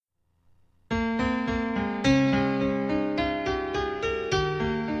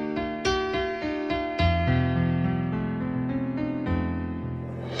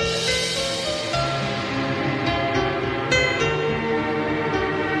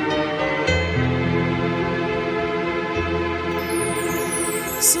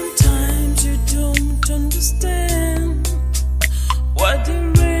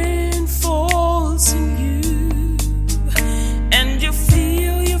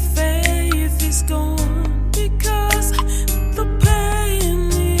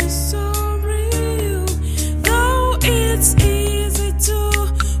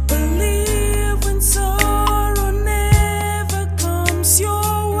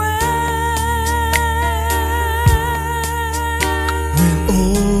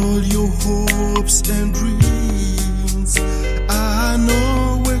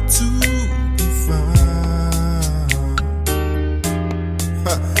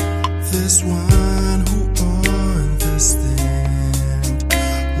There's one who understands.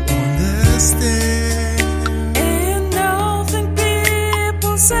 And nothing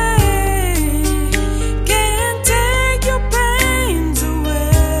people say can take your pains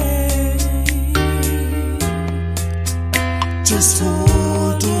away. Just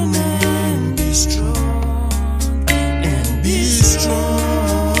hold on and be strong, and be strong.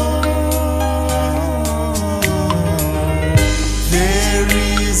 There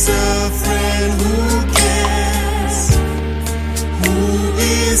is a friend who cares, who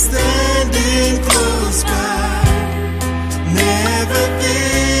is standing close by. Never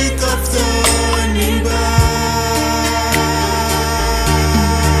think of turning back.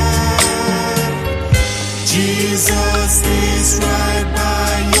 Jesus is right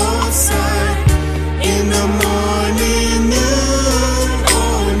by your side, in the morning, noon,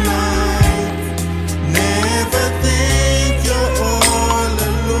 or night. Never think you're all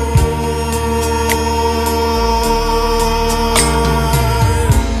alone.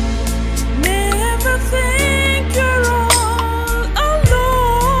 Never think you're all alone.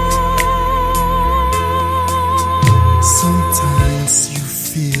 Sometimes you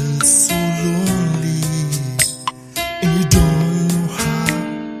feel so lonely, and you don't know how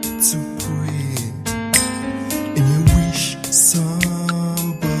to pray, and you wish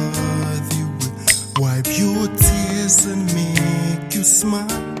somebody would wipe your tears and make you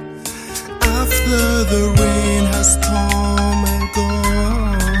smile. After the rain has come and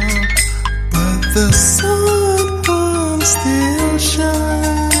gone, but the